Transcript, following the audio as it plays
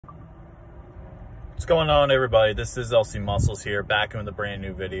What's going on, everybody? This is LC Muscles here, back with a brand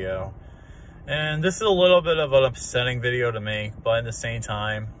new video. And this is a little bit of an upsetting video to make, but at the same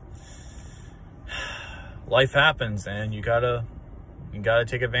time, life happens and you gotta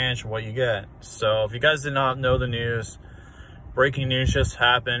take advantage of what you get. So if you guys did not know the news, breaking news just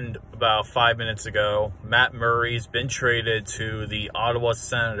happened about 5 minutes ago. Matt Murray's been traded to the Ottawa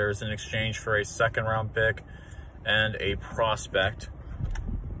Senators in exchange for a second-round pick and a prospect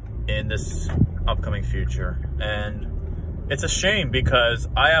in this upcoming future. And it's a shame because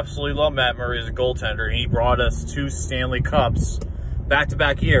I absolutely love Matt Murray as a goaltender. He brought us 2 Stanley Cups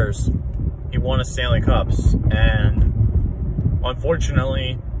back-to-back years. He won a Stanley Cups, and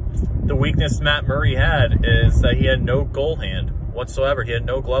unfortunately, the weakness Matt Murray had is that he had no goal hand whatsoever. He had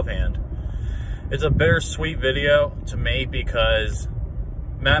no glove hand. It's a bittersweet video to me because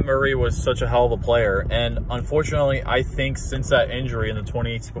Matt Murray was such a hell of a player, and unfortunately, I think since that injury in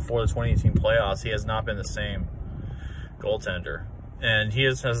before the 2018 playoffs, he has not been the same goaltender, and he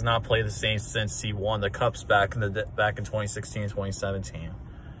has not played the same since he won the Cups back in 2016 and 2017.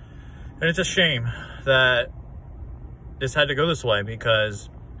 And it's a shame that this had to go this way because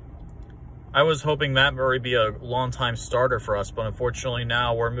I was hoping Matt Murray be a long-time starter for us, but unfortunately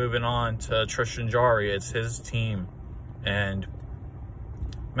now we're moving on to Tristan Jarry. It's his team, and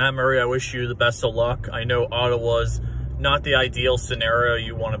Matt Murray, I wish you the best of luck. I know Ottawa's not the ideal scenario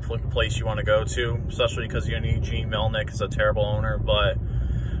you want to place you want to go to, especially because you need Gene Melnick is a terrible owner, but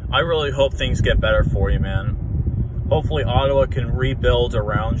I really hope things get better for you, man. Hopefully Ottawa can rebuild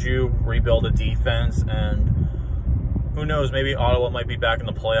around you, rebuild a defense, and who knows, maybe Ottawa might be back in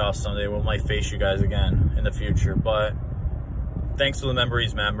the playoffs someday. We might face you guys again in the future, but thanks for the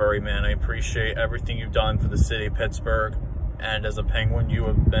memories, Matt Murray, man. I appreciate everything you've done for the city of Pittsburgh. And as a Penguin, you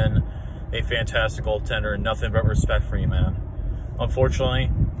have been a fantastic goaltender, and nothing but respect for you, man. Unfortunately,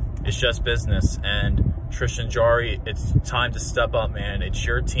 it's just business. And Tristan Jarry, it's time to step up, man. It's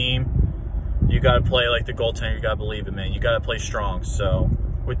your team. You got to play like the goaltender. You got to believe it, man. You got to play strong. So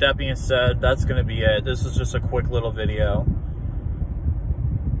with that being said, that's going to be it. This is just a quick little video.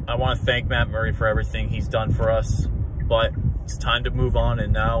 I want to thank Matt Murray for everything he's done for us. But it's time to move on,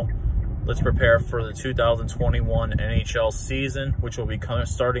 and now let's prepare for the 2021 NHL season, which will be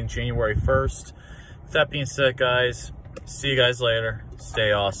starting January 1st. With that being said, guys, see you guys later.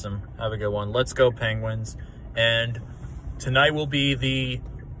 Stay awesome. Have a good one. Let's go, Penguins. And tonight will be the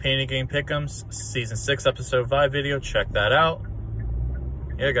Painting Game Pick'ems Season 6, Episode 5 video. Check that out.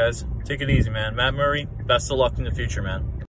 Yeah, guys, take it easy, man. Matt Murray, best of luck in the future, man.